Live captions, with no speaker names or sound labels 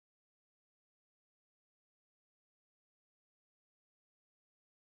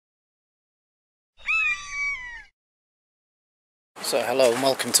So hello and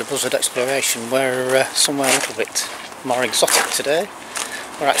welcome to Buzzard Exploration. We're somewhere a little bit more exotic today.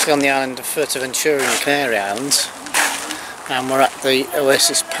 We're actually on the island of Fuertaventura in the Canary Islands, and we're at the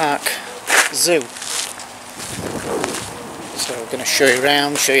Oasis Park Zoo. So we're going to show you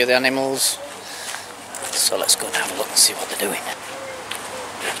around, show you the animals. So let's go and have a look and see what they're doing.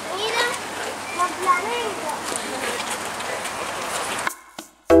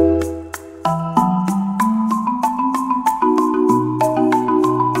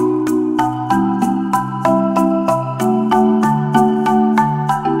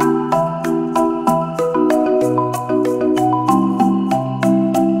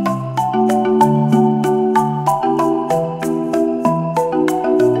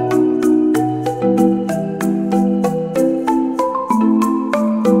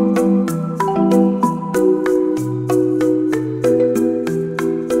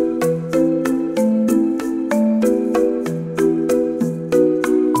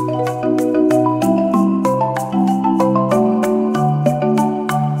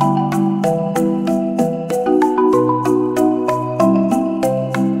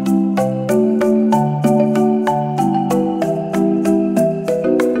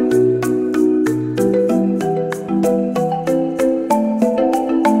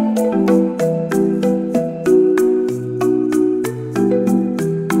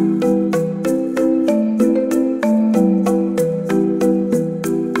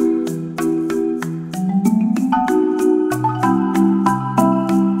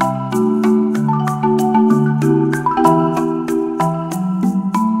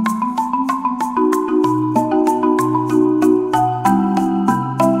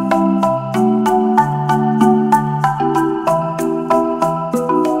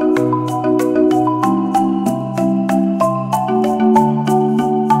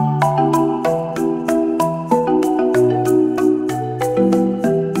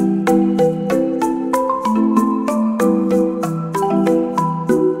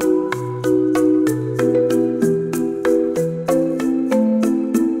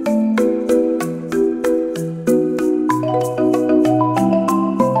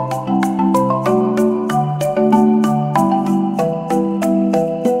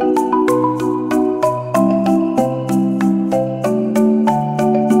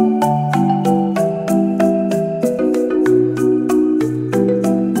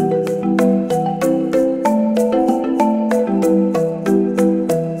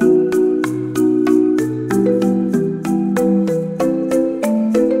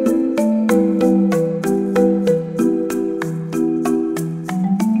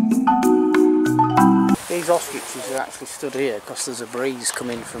 These ostriches are actually stood here because there's a breeze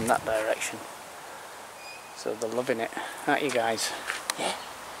coming from that direction. So they're loving it, aren't you guys? Yeah.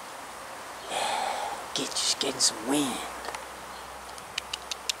 Just getting some wind.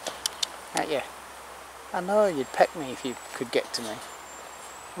 Aren't you? I know you'd peck me if you could get to me.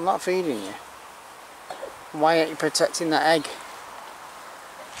 I'm not feeding you. Why aren't you protecting that egg?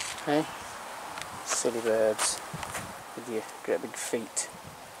 Hey? Silly birds. With your great big feet.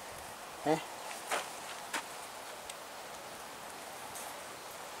 Eh?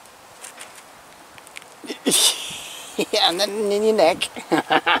 Yeah, and then in your neck.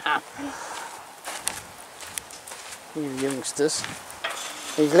 You youngsters.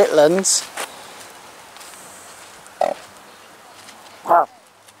 These little ones.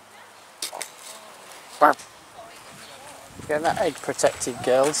 Get that egg protected,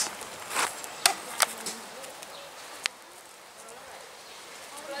 girls.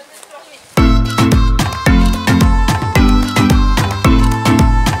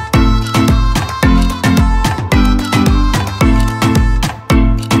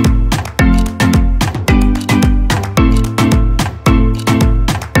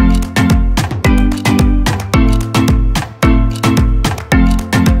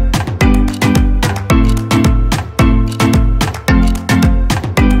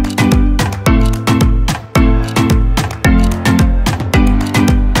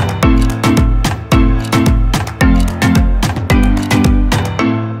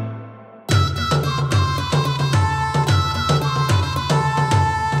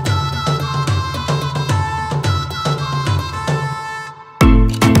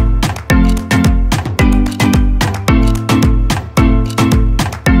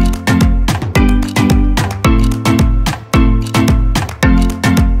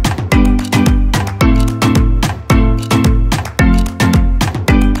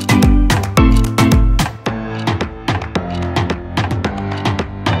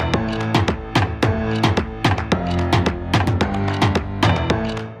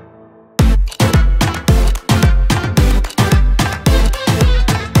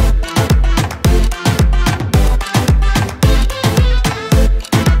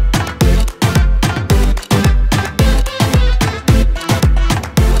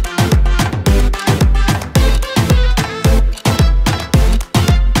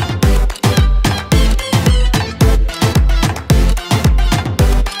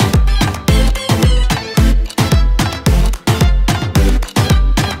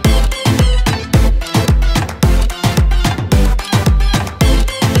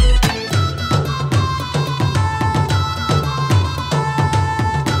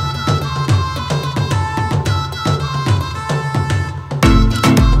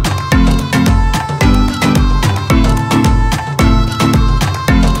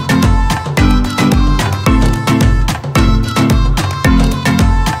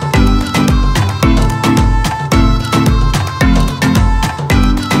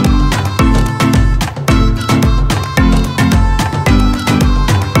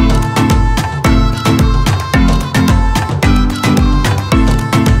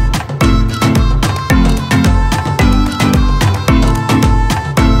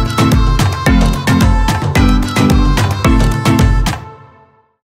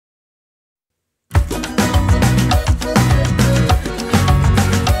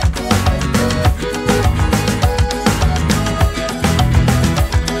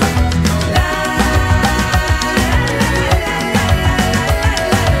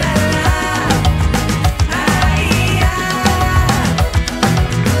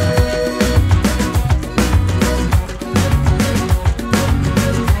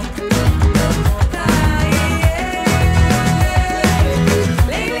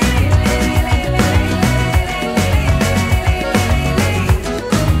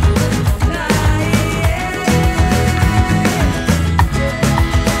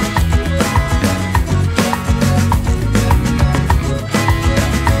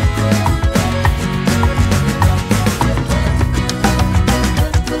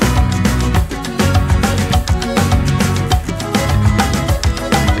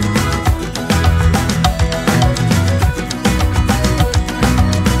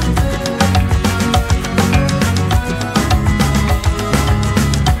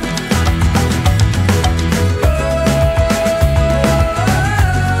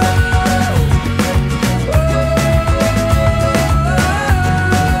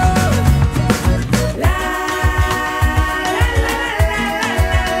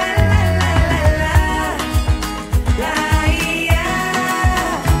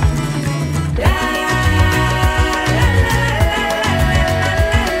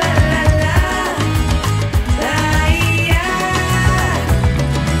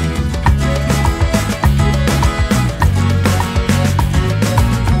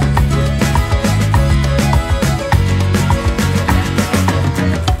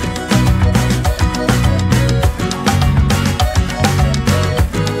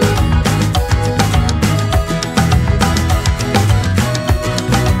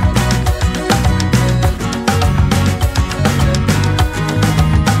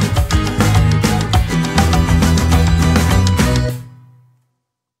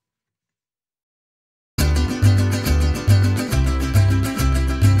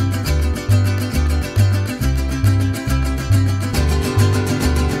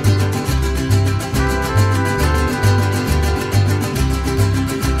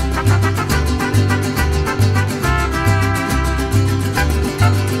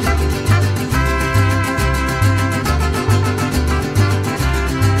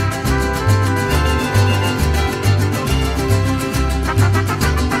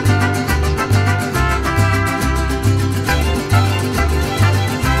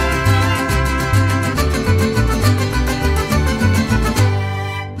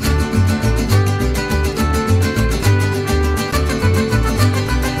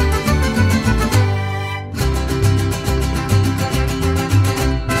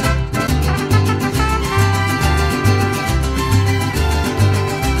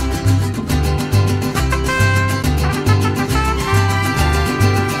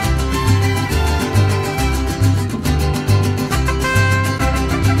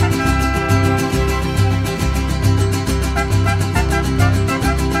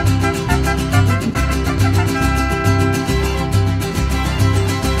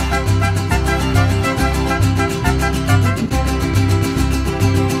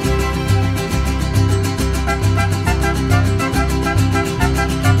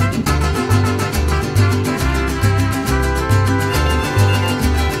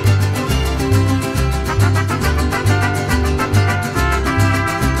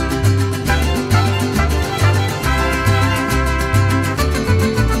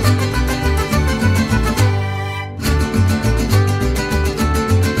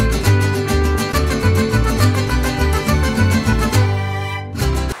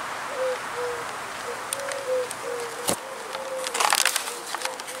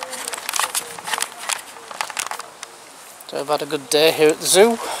 had a good day here at the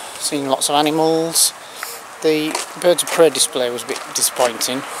zoo, seen lots of animals. The birds of prey display was a bit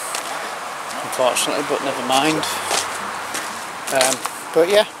disappointing, unfortunately, but never mind. But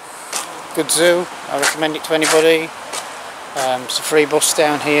yeah, good zoo, I recommend it to anybody. It's a free bus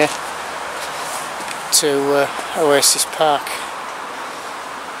down here to Oasis Park,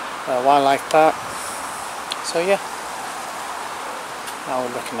 Wildlife Park, so yeah, I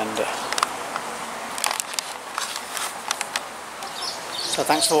would recommend it. So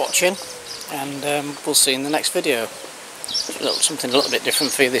thanks for watching, and we'll see you in the next video. Something a little bit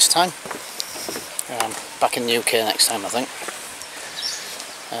different for you this time. Back in the UK next time, I think.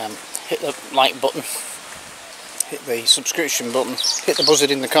 Hit the like button, hit the subscription button, hit the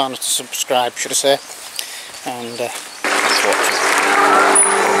buzzard in the corner to subscribe, should I say, and thanks for watching.